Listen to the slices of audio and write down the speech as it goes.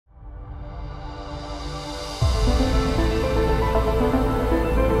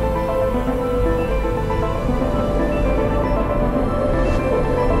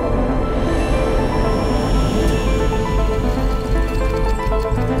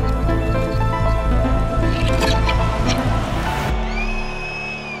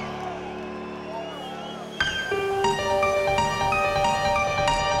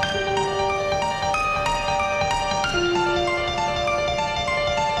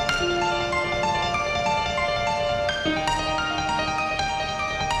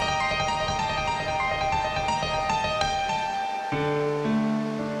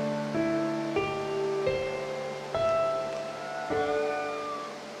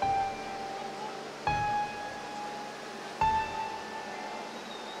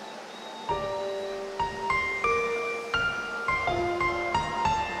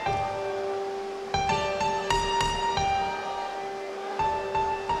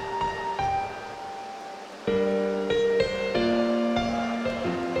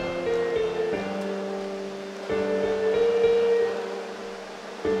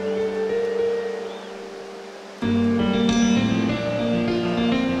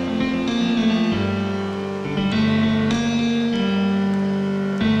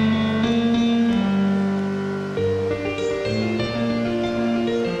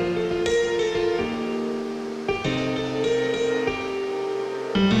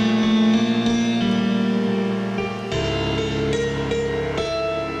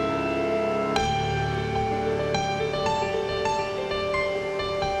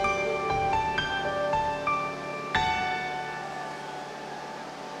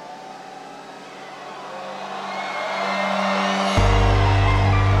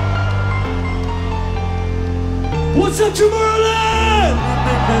what's up, Tomorrowland?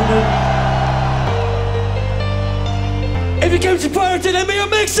 If you came to party, let me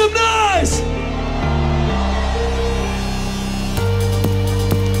make some noise!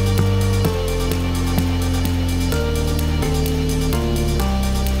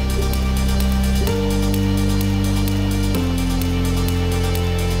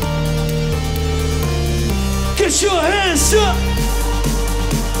 Get your hands up!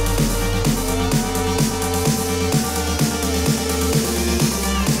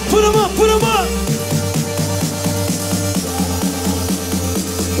 Put them up, put them up!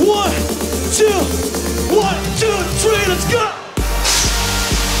 1, 2, 1, 2, 3, let's go!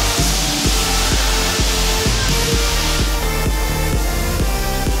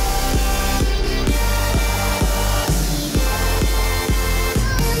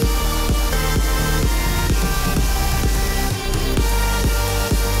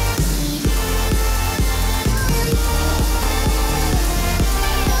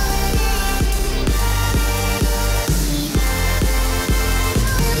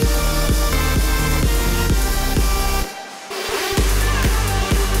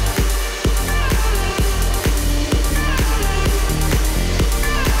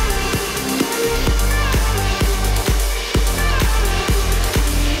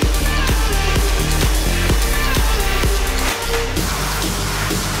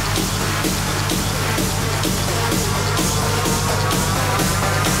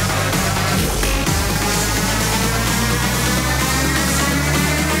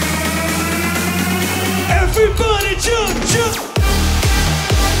 Everybody jump, jump!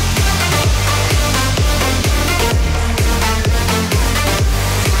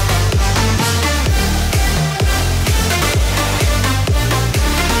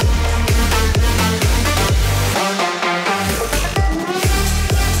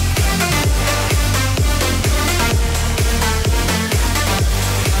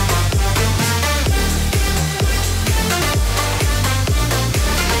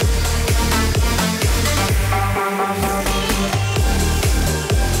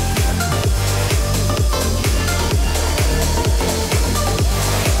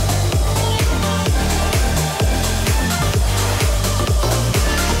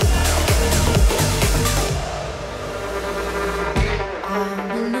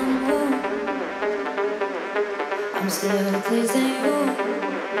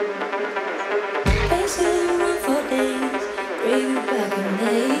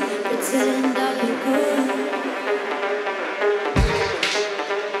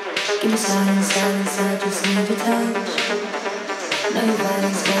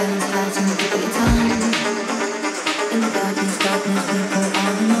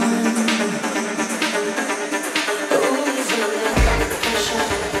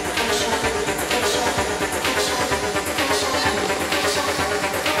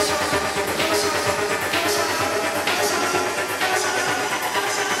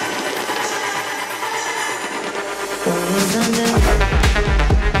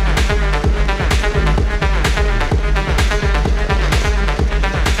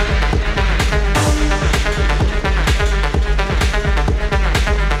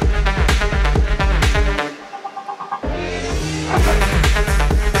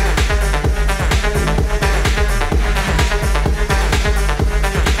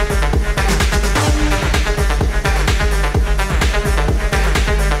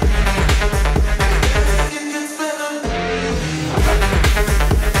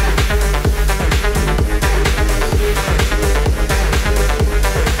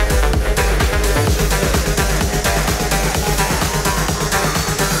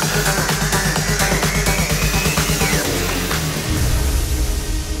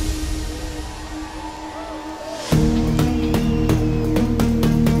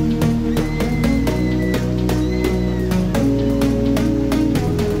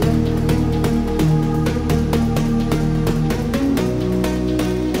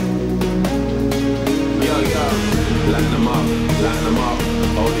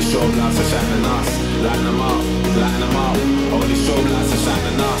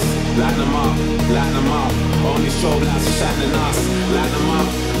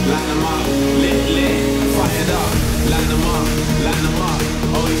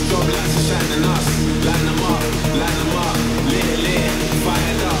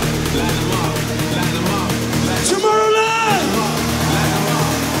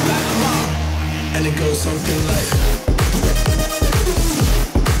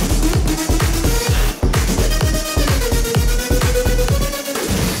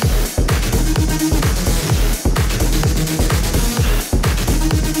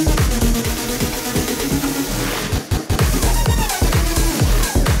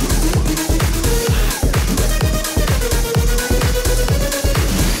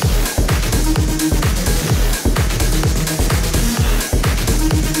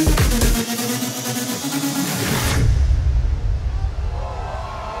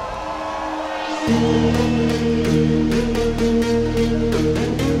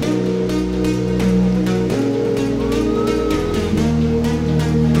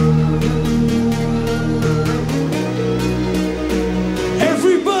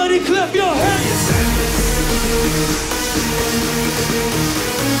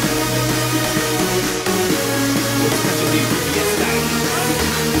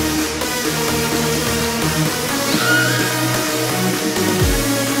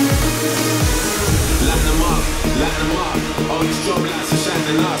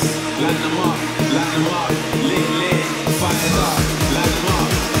 line them up, lit, lit, fire up, line them up,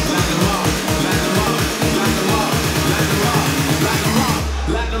 line them up, line them up, line them up, line them up, line them up,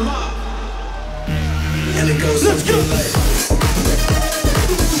 line them up. And it goes something like.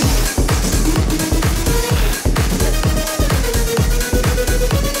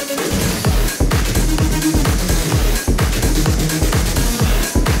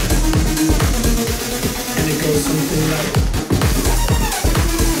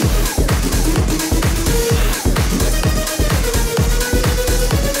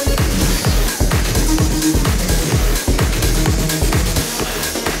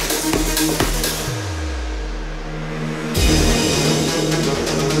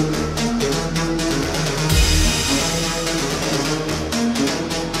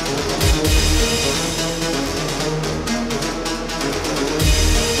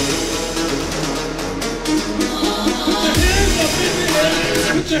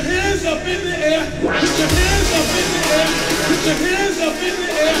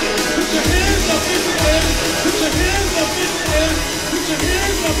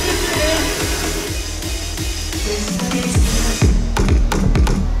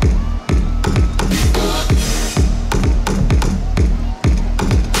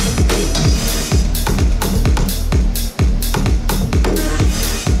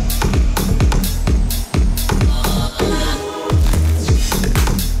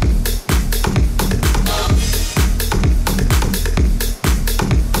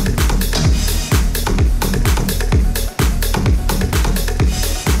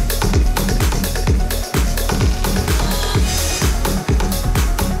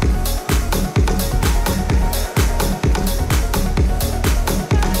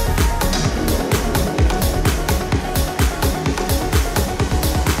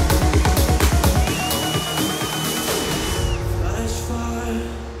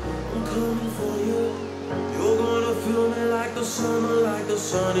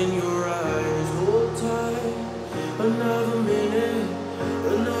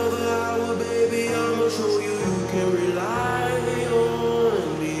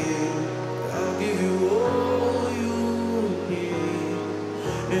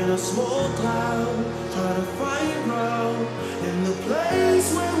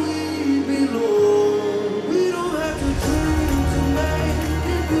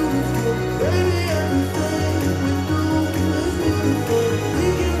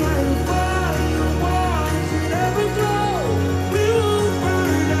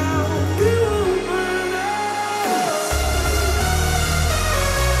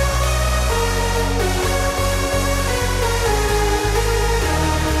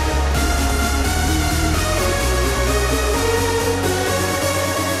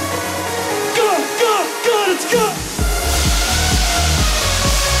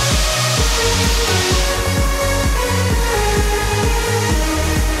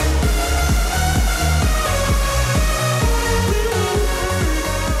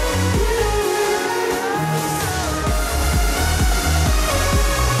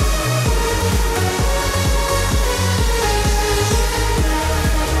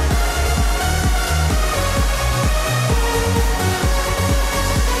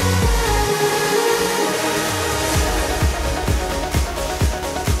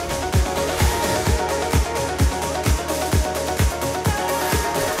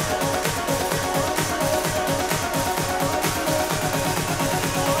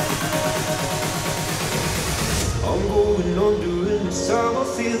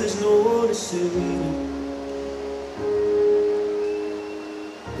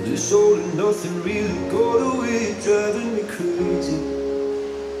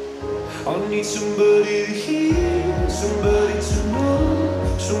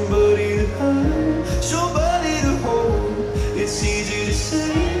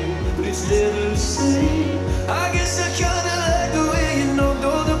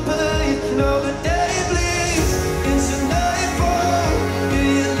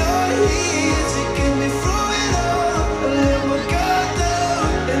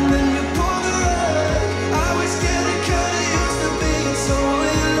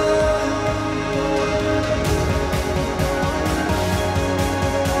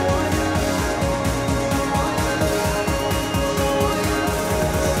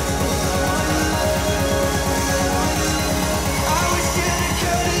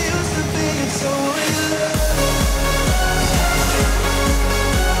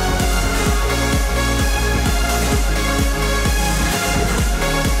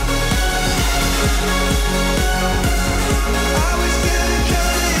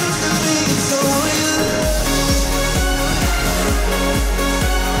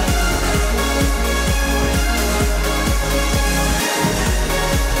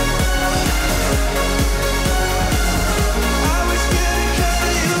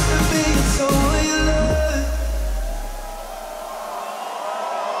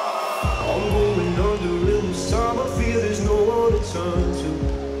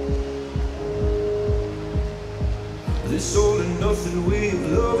 it's all or nothing with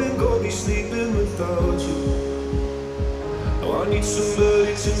love and go be sleeping without you. Oh, I need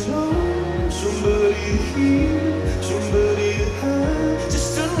somebody to know, somebody to hear, somebody to have, just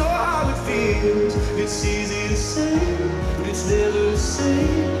to know how it feels. It's easy to say, but it's never the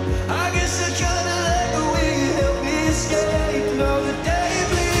same. I guess I kinda like the way you help me escape. Now the day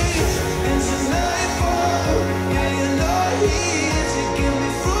bleeds into nightfall. Yeah, you're not here to get me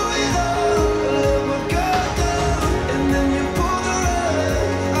through it all. I let my guard down, and then you pull the rug.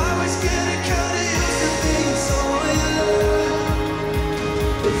 I was getting kinda used to being someone you love.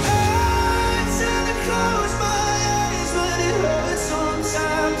 But I tend to close my eyes when it hurts.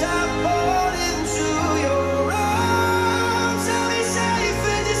 Sometimes I fall into your arms. I'll be safe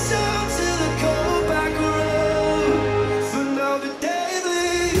in your soul till I go back around. For now the day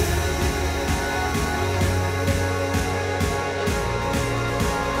bleeds.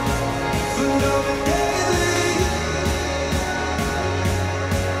 For now the day bleeds.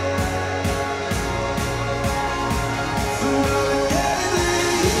 For now the day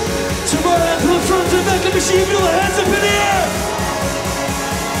bleeds. Tomorrowland from the front to the back of the machine, put your hands up in the air!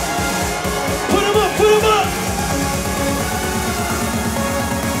 Put them up, put them up!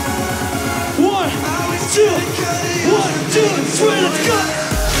 1, 2, 1, 2, 3, let's go!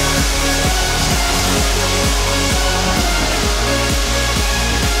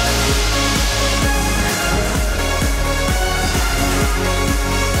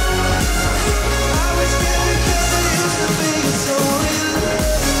 I was getting kinda used to being someone you love.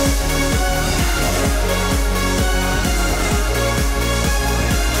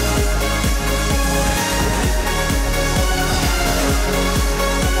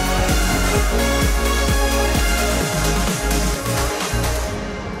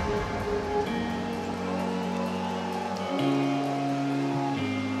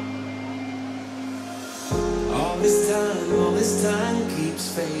 All this time keeps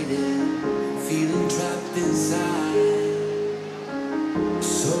fading, feeling trapped inside.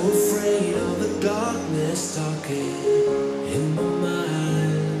 So afraid of the darkness talking in my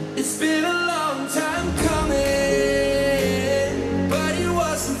mind. It's been a long time coming, but it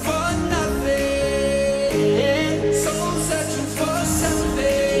wasn't for nothing. Someone searching for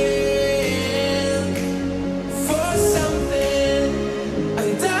something, for something.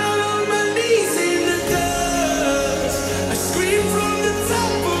 I'm down on my knees in the dust. I scream from the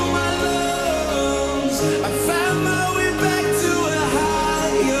top of my lungs. I found my way back to a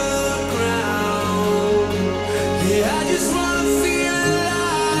higher ground. Yeah, I just wanna feel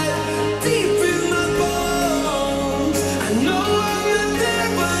alive, deep in my bones. I know I'm not there,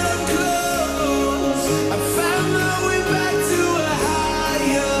 but I'm close. I found my way back to a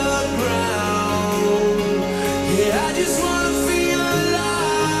higher ground. Yeah, I just wanna feel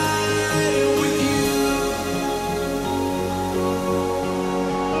alive with you.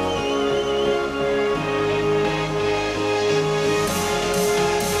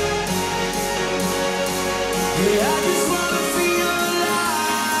 Yeah, I just wanna feel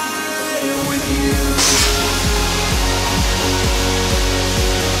alive with you.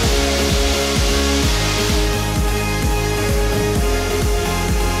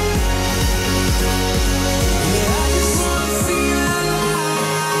 Yeah, I just wanna feel alive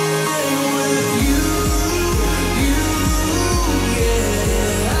with you. Yeah,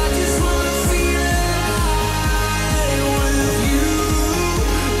 I just wanna feel alive with you.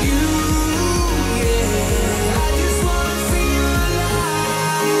 Yeah, I just wanna feel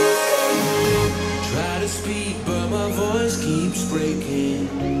alive. Try to speak, but my voice keeps breaking.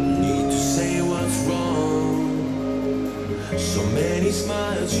 Need to say what's wrong. So many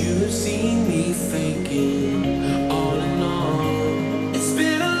smiles you have seen me faking on and on. It's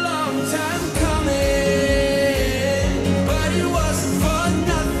been a long time coming, but it wasn't for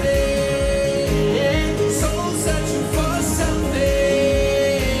nothing. Someone searching for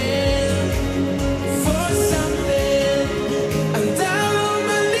something, for something. I'm down on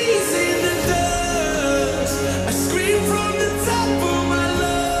my knees in the dust. I scream from the top of my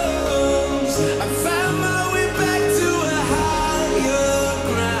lungs. I found my way back to a higher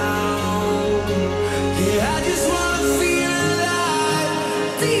ground. Yeah, I just wanna feel alive,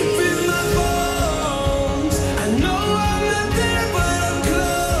 deep in my bones. I know I'm not there, but I'm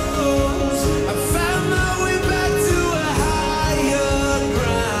close. I found my way back to a higher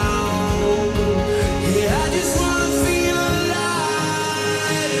ground. Yeah, I just wanna feel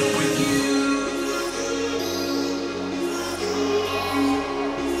alive with you.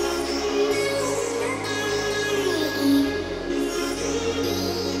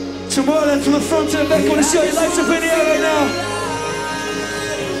 Tomorrowland from the front to the back, I want to show you lights up in the air right now.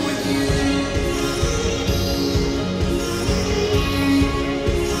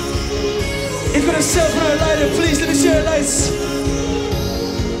 you've got a cell phone or a lighter, please let me share your lights.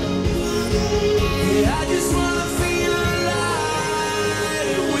 Yeah, I just wanna feel alive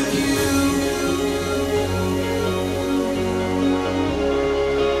with you.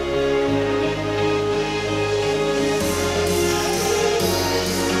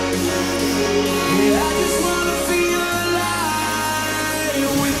 Yeah, I just wanna feel alive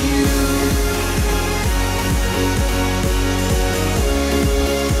with you.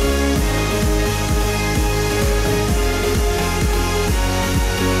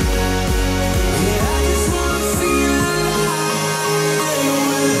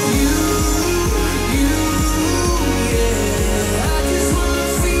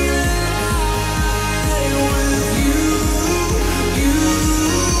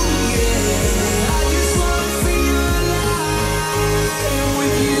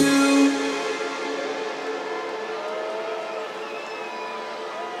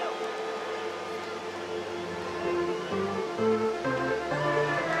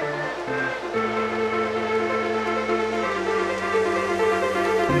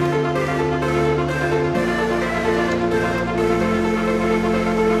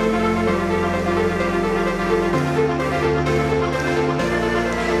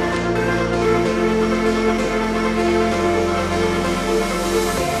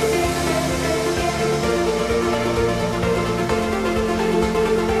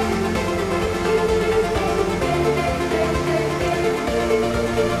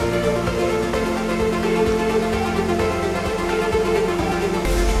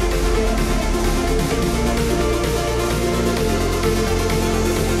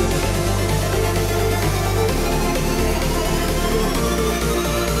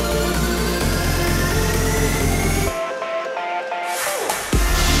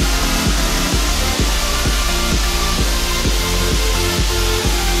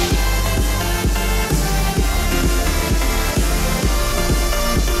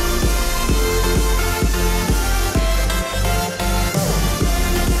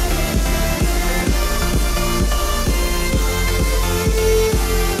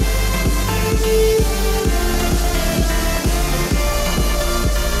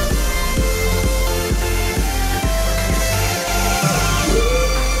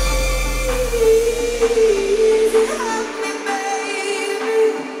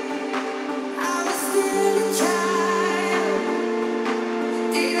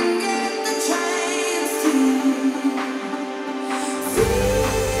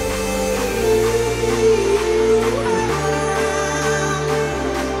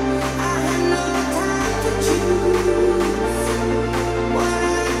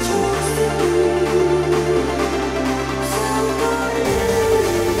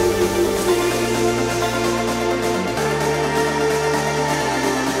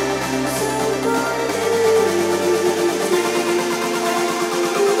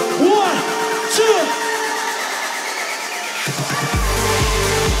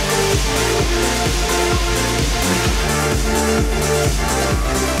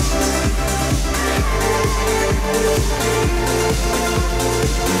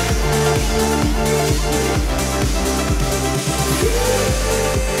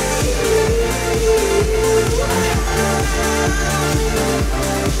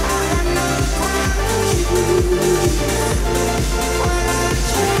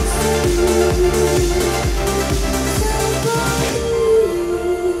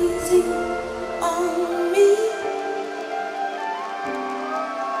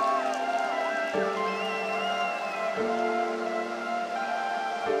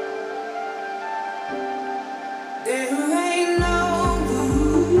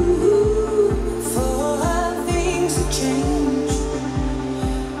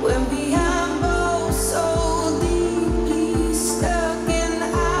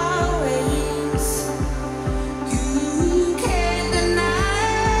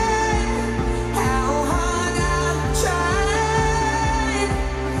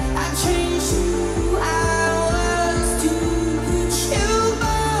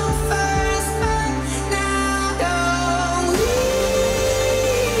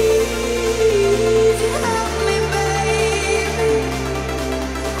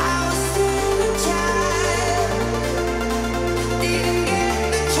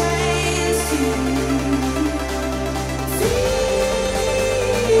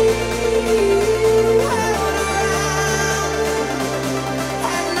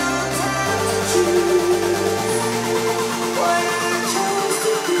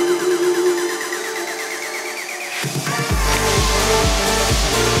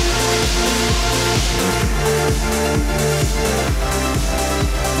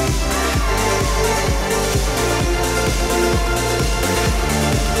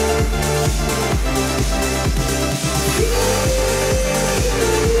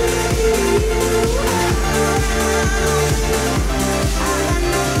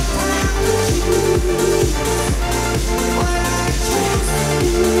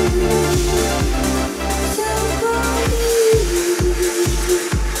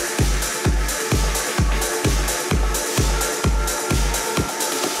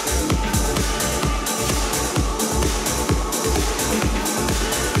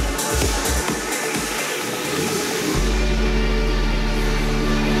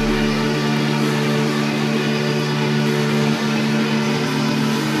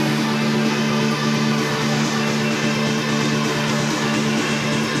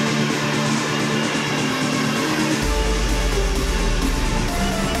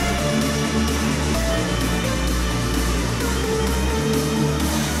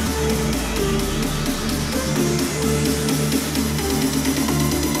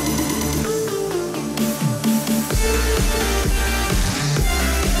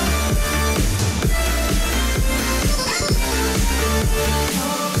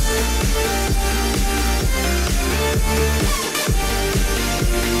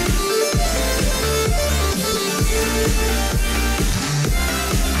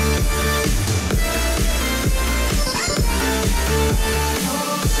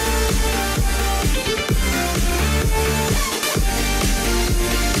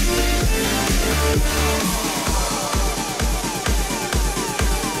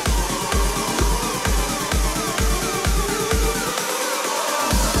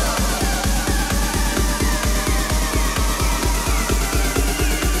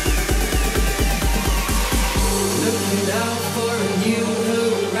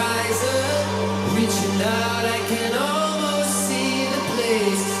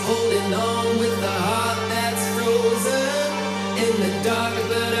 dark,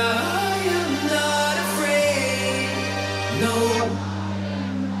 but I am not afraid. No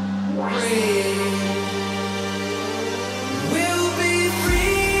rain. We'll be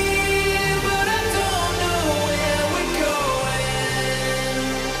free, but I don't know where we're going.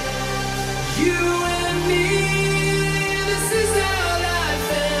 You and me, this is our life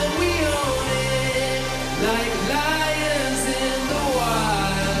and we own it. Like lions in the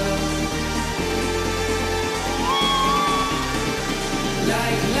wild.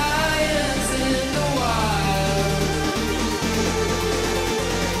 Like lions in the wild.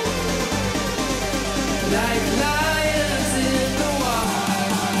 Like lions in the wild.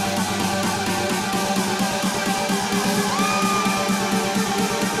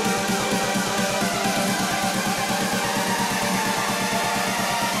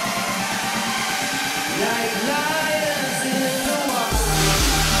 Like lions in the wild.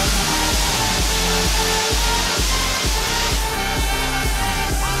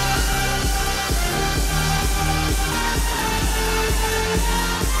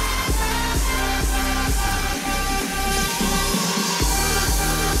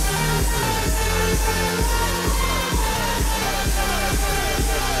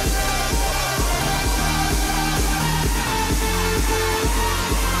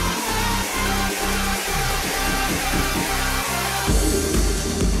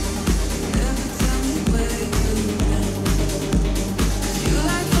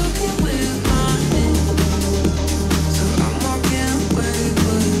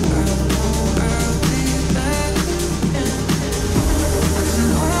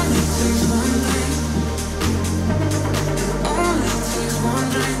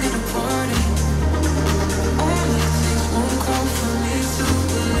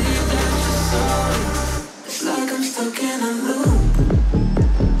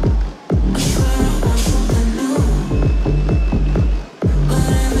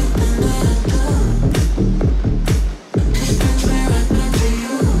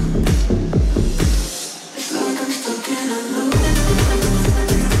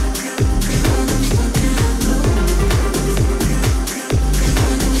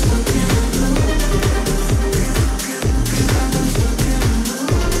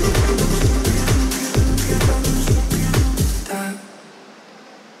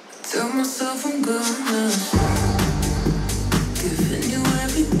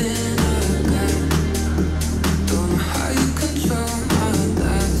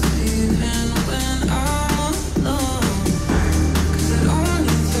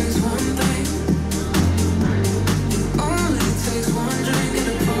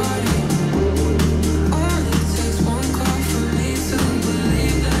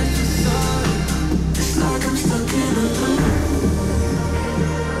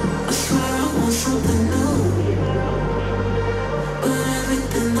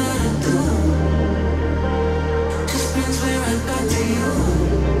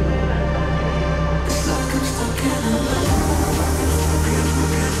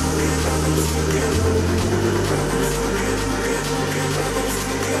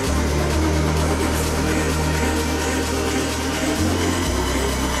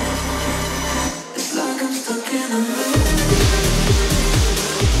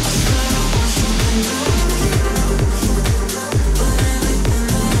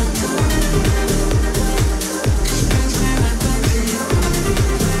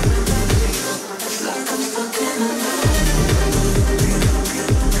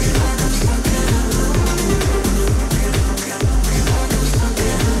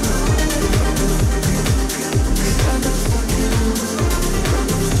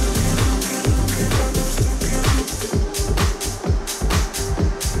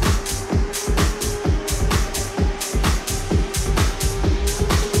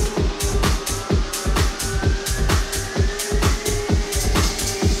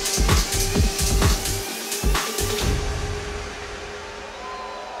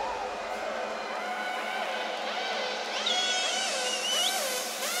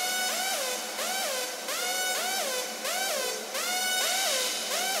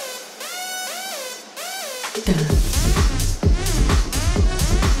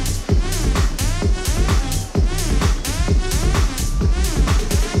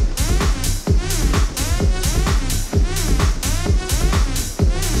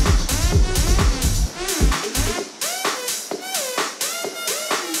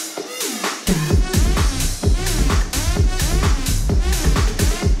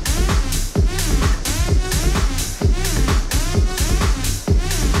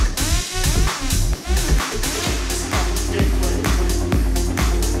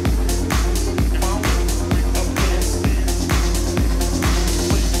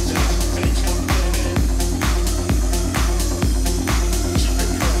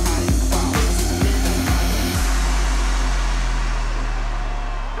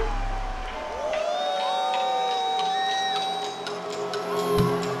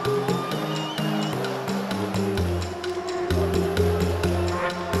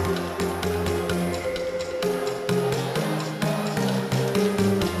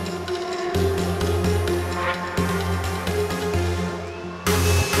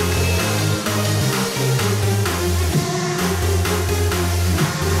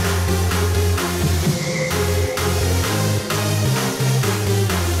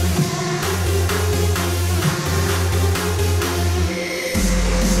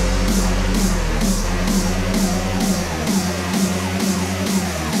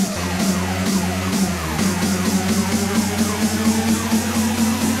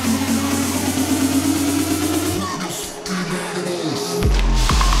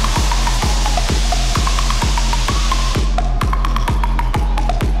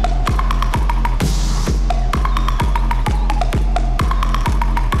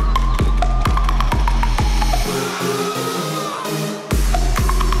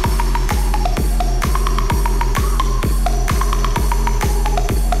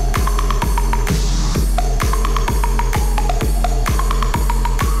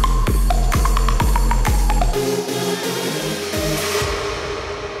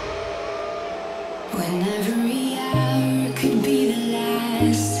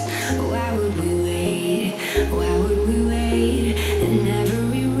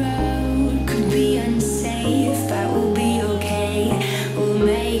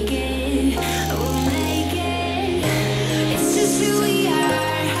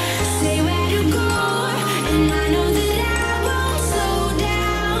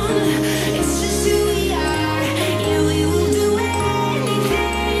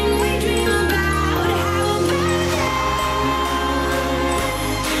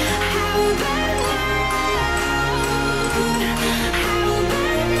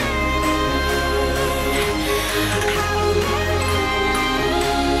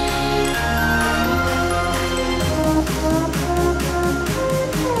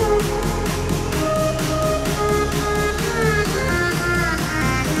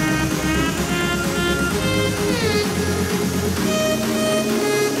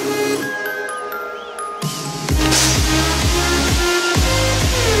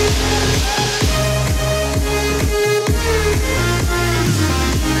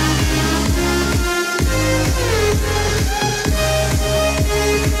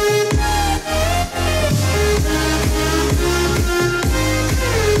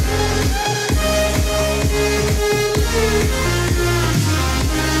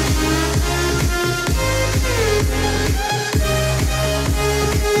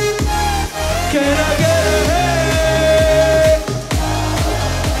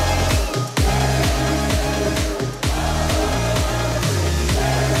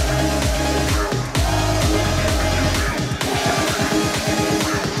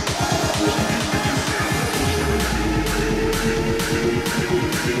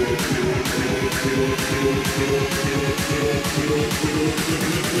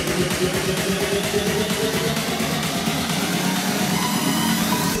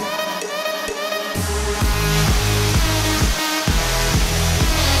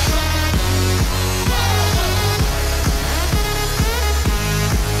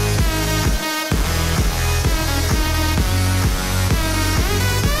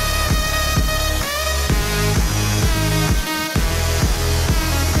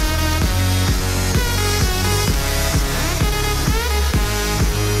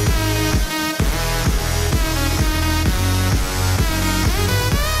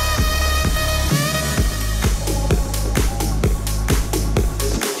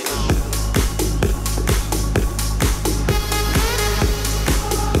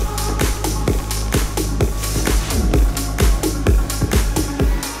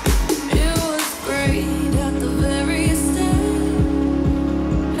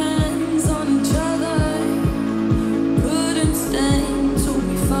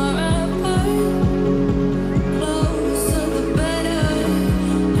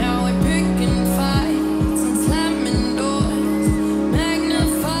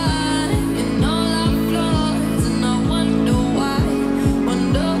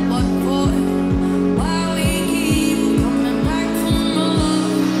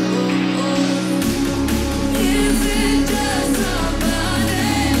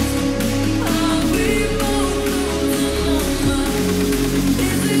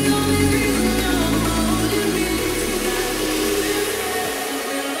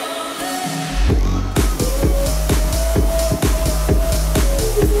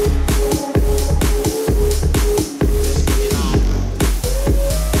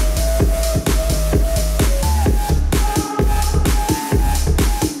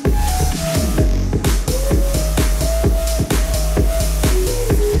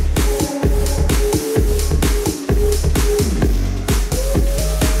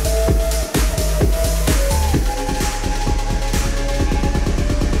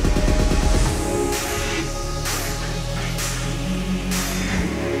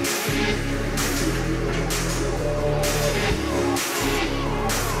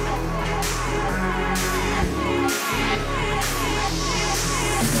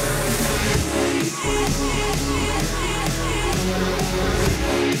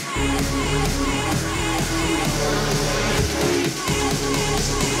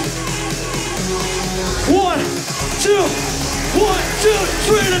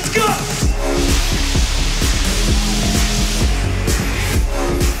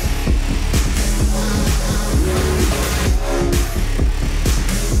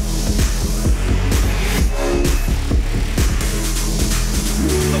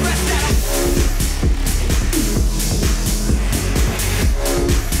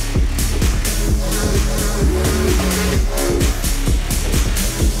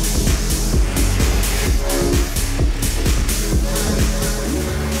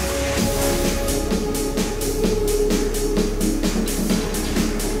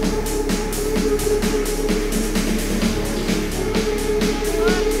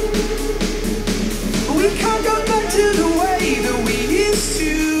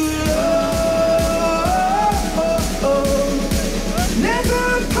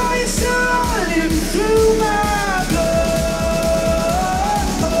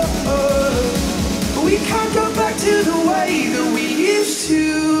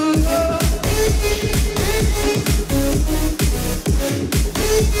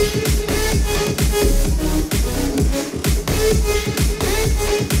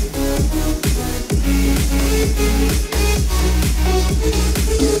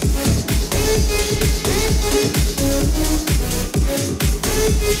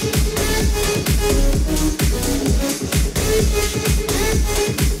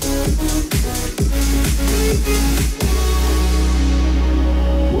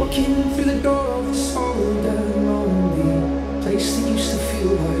 walking through the door of this old and lonely place that used to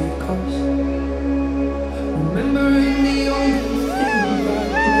feel like us. Remembering the only thing that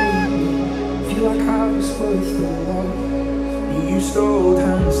made me feel like I was worth the love. We used to hold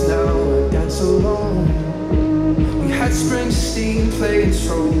hands, now I dance alone. We had Springsteen playing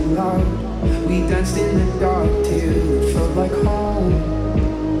so loud. We danced in the dark till it felt like home.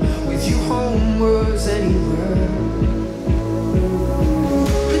 With you home was anywhere.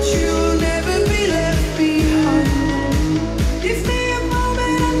 But you'll never be left behind. Give me a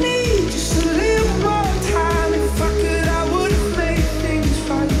moment, I need just a little more time. If I could, I would have made things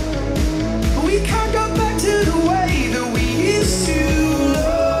right. But we can't go back to the way that we used to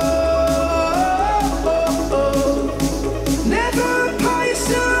love. Never a pious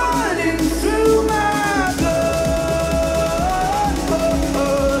running through my blood.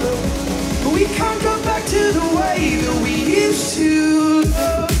 But we can't go back to the way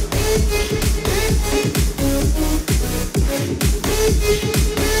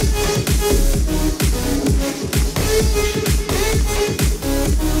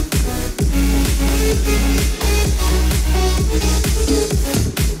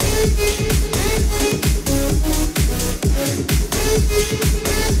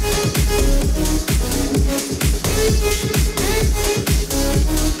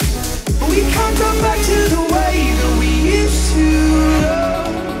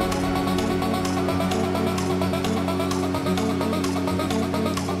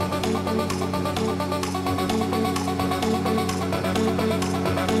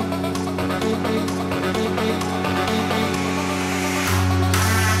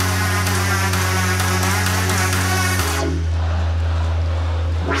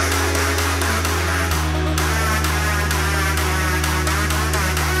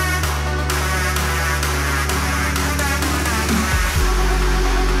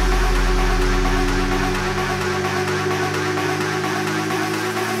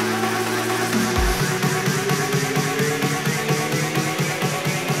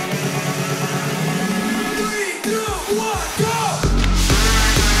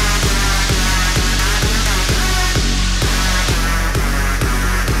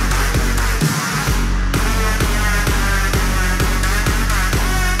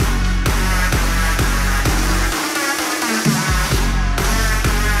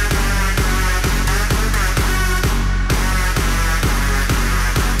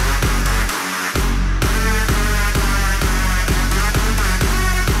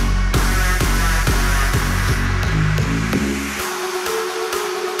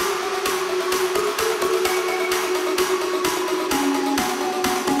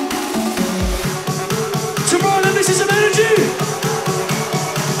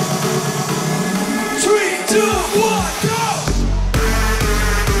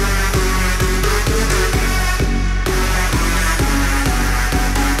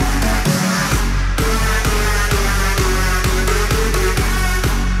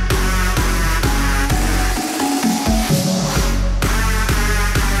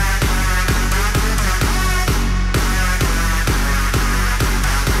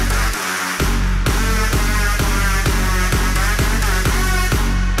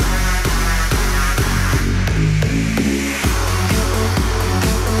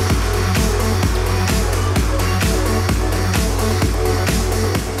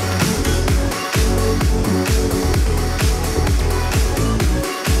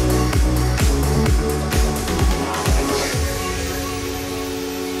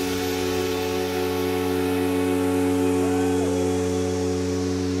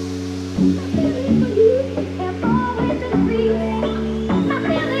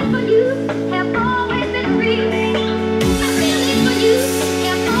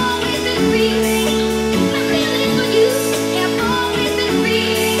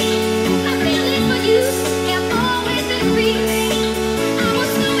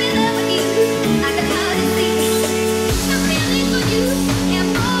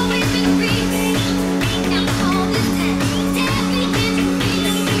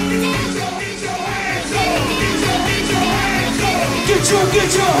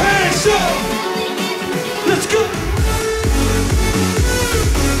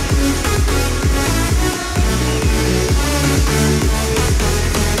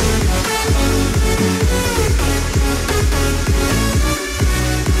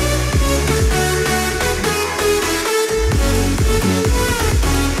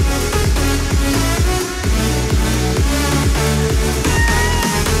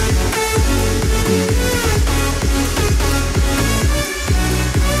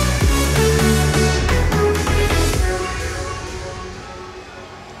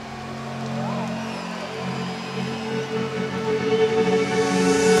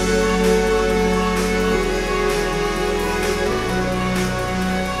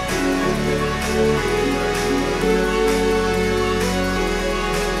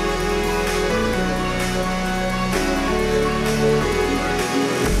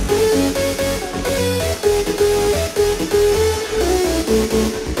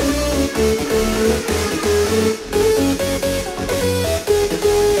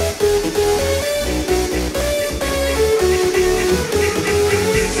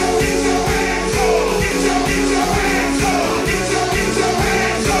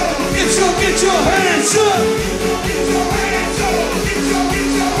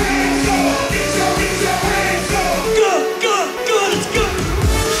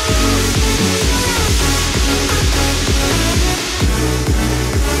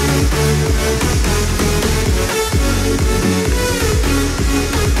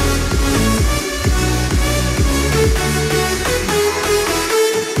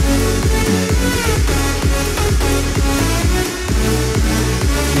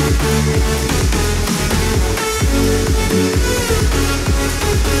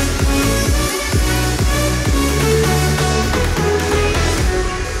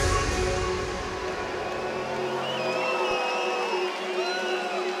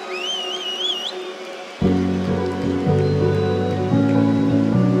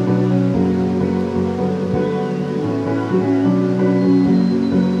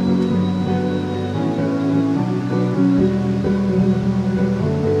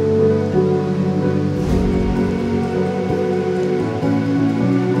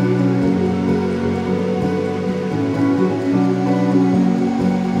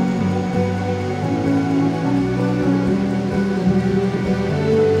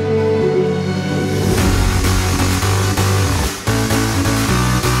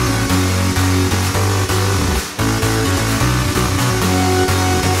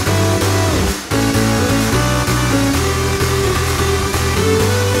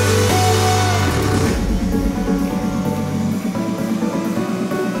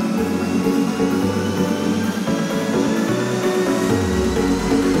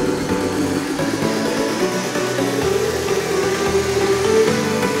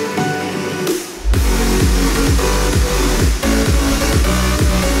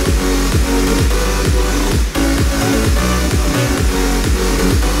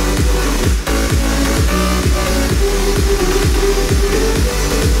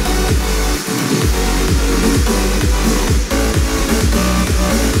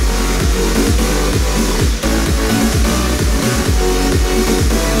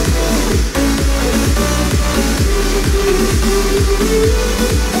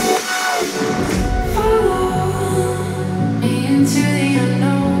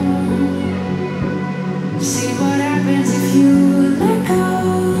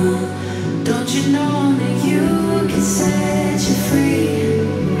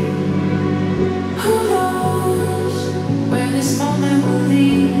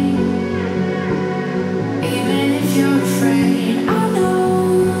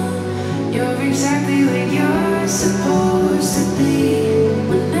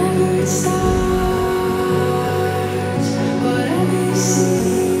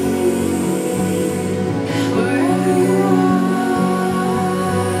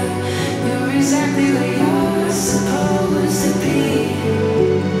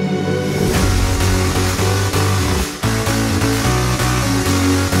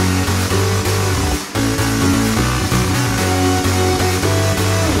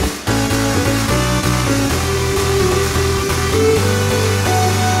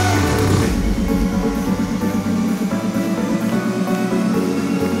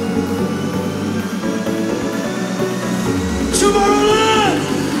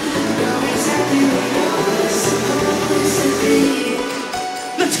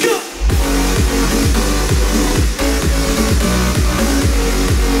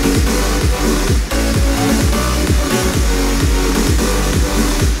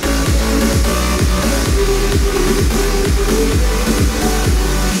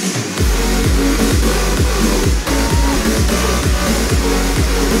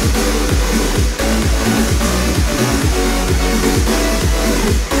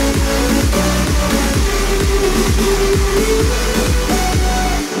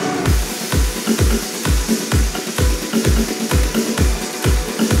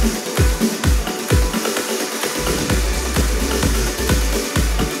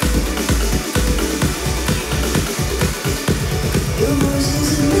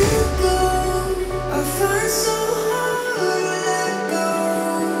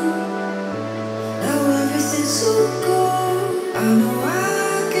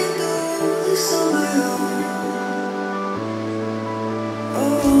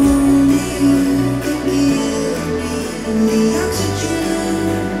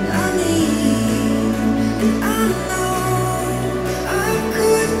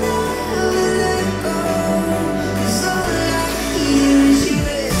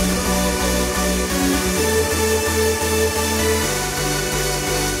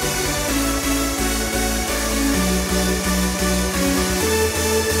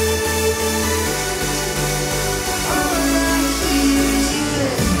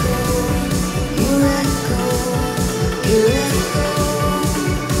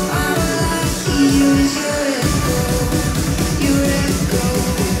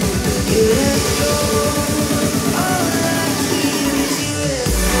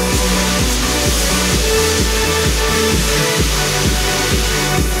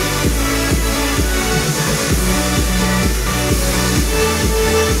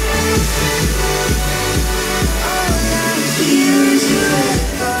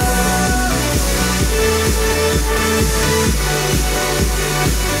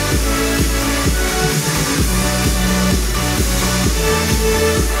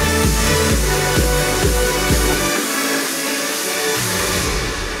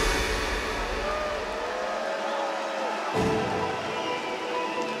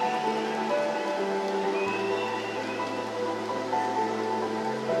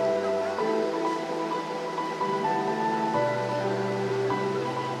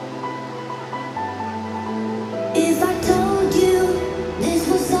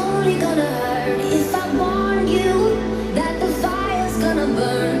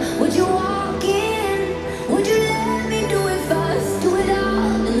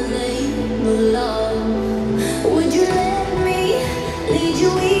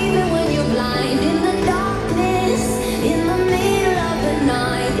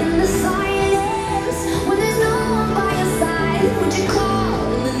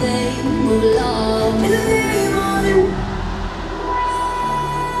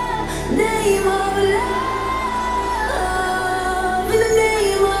name of love, in the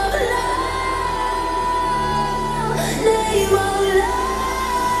name of love, name of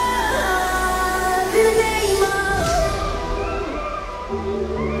love, in the name of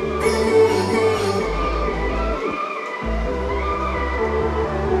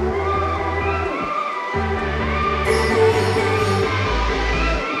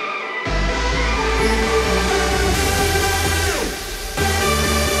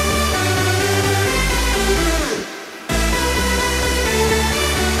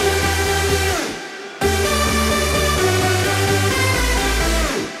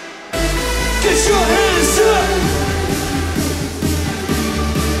Get your hands up!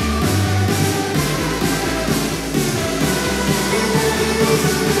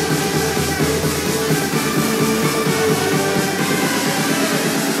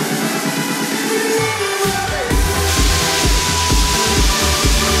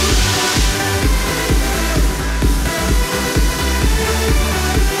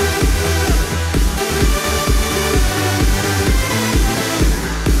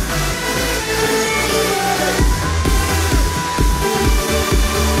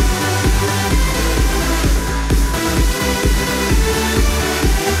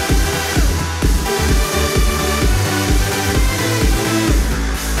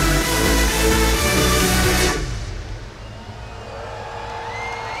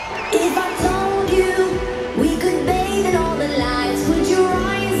 If I told you we could bathe in all the lights, would you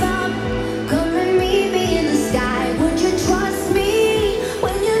rise up, come and meet me in the sky? Would you trust me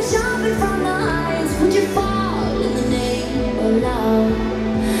when you're jumping from the heights? Would you fall in the name of love?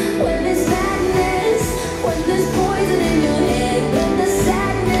 When there's sadness, when there's poison in your head, when the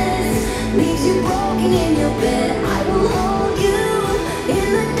sadness leaves you broken in your bed, I will hold you in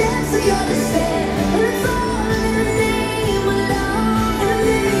the depths of your despair. But it's all in the name of love, in the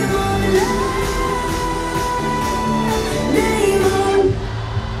name of love, name of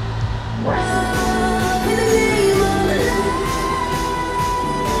love, in the name of love,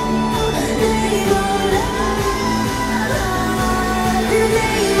 name of love, in the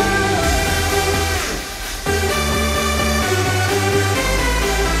name of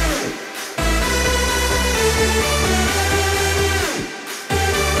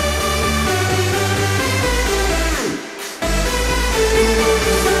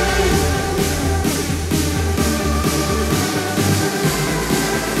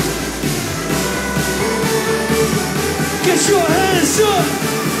Get your hands up!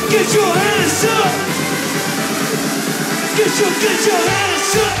 Get your hands up! Get your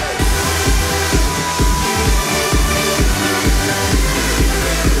hands up!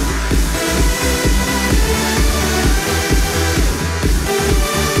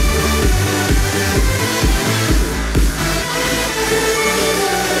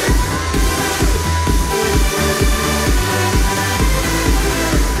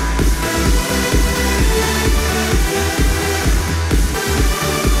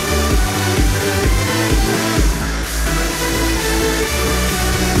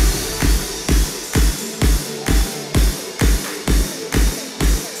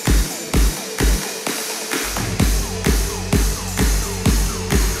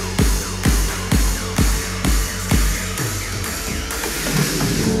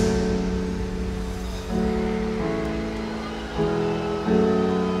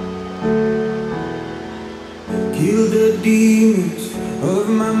 Kill the demons of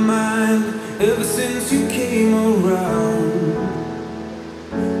my mind ever since you came around.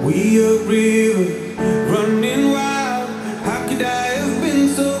 We a river running wild. How could I have been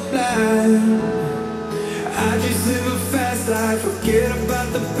so blind? I just live a fast life, forget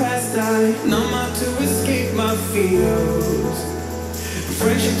about the past. I numb out to escape my fears.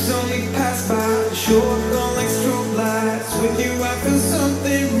 Friendships only pass by, show up on like strobe lights. With you I feel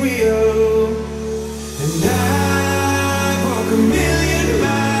something real. And I walk a million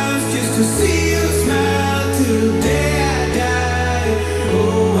miles just to see you smile till the day I die.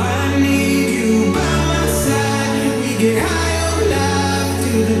 Oh, I need you by my side. We get high on life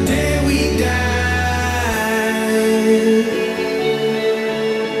till the day we die.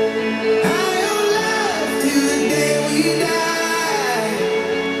 High on life till the day we die.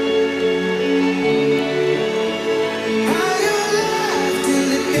 High on life till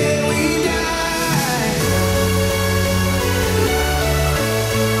the day we die.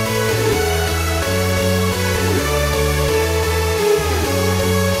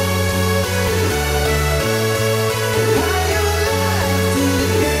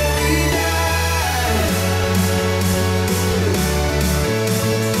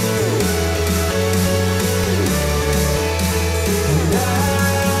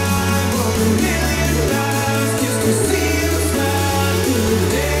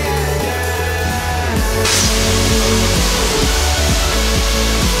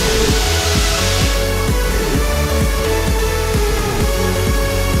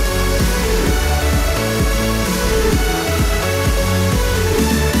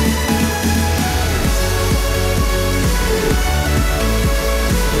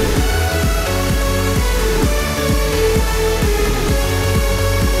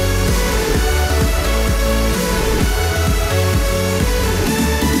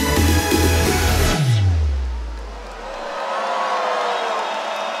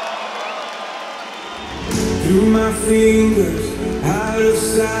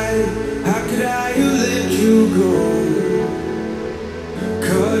 side. How could I have let you go?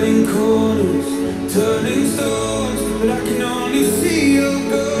 Cutting corners, turning stones, but I can only see your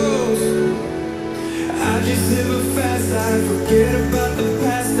ghost. I just live a fast life, forget about the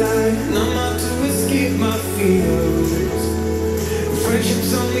past. I numb out to escape my fears.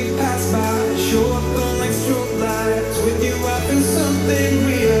 Friendships only pass by, show up on like strobe lights. With you I feel something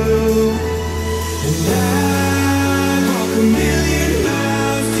real. And I walk a million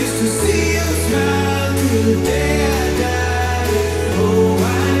miles just to see your smile till the day I die. Oh,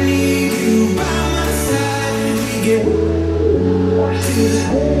 I need you by my side. We get to the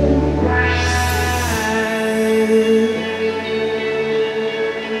right.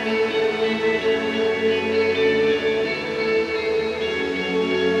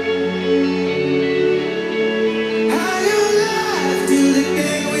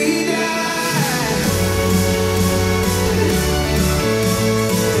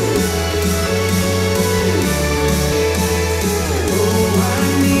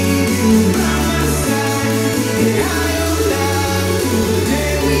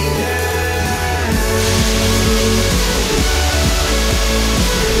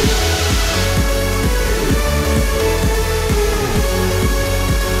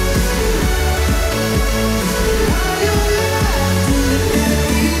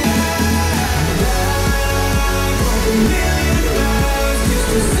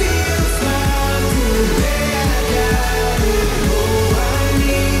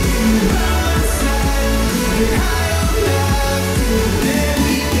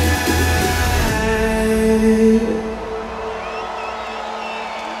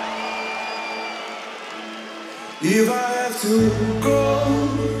 If I have to go,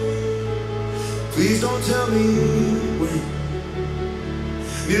 please don't tell me when.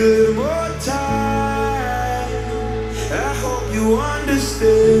 Need a little more time. I hope you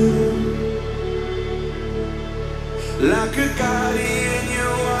understand. Like a guardian,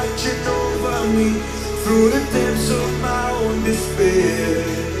 you're watching over me through the depths of my own despair.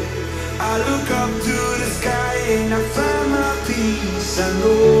 I look up to the sky and I find my peace. I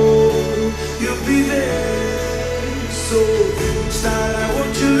know you'll be there. So, start, I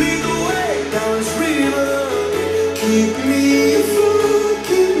want you to lead the way down this river. Keep me afloat,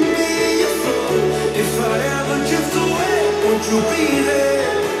 keep me afloat. If I ever drift away, won't you be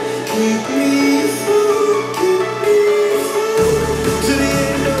there? Keep me afloat, keep me afloat. To the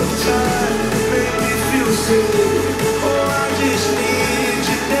end of time, make me feel safe. Oh, I just need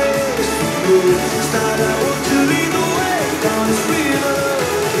you next to me. Start, I want you to lead the way down this river.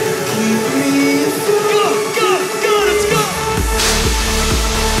 Keep me afloat.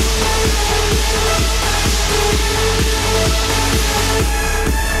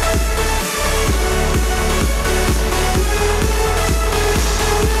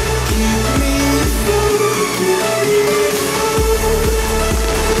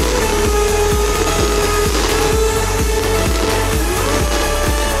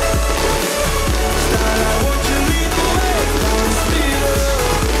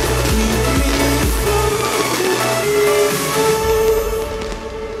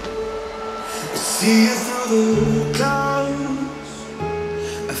 See you through the clouds.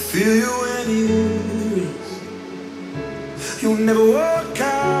 I feel you when you race. You'll never walk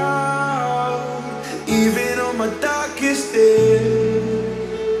out, even on my darkest day.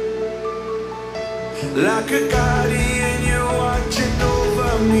 Like a guardian, you're watching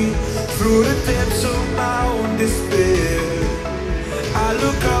over me through the depths of my own despair. I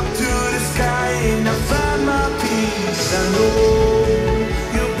look up to the sky and I find my peace. I know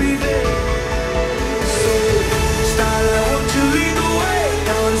you'll be there.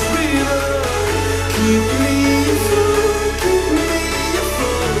 Keep me afloat, keep me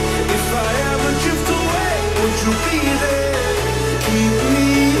afloat. If I ever drift away, won't you be there? Keep me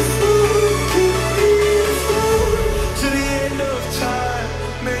afloat, keep me afloat. To the end of time,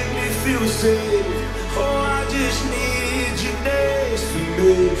 make me feel safe. Oh, I just need you next to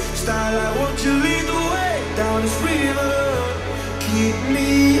me. Style, I want you to lead the way down this river. Keep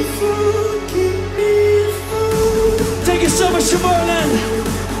me afloat, keep me afloat. Thank you so much, Tomorrowland.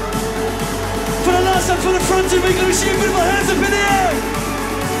 For the last time, for the front team, we're gonna see your beautiful hands up in the air.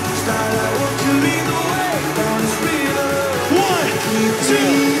 Style, I want you to lead the way down this river. 1, 2,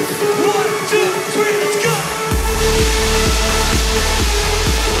 1, 2, 3, let's go.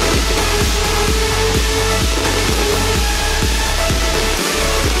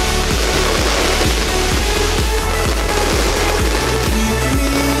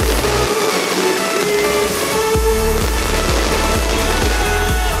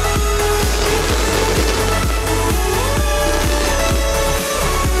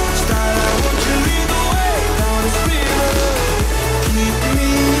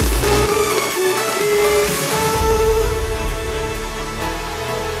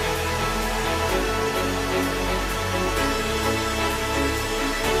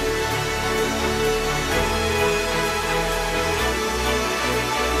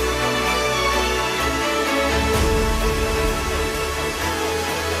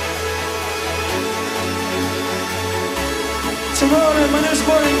 Tomorrowland. My name is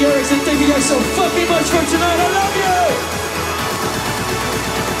Garrix, and thank you guys so fucking much for tonight. I love you!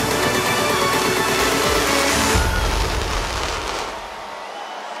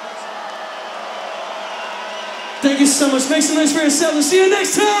 Thank you so much. Make some noise for yourselves. And see you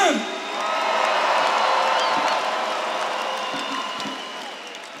next time.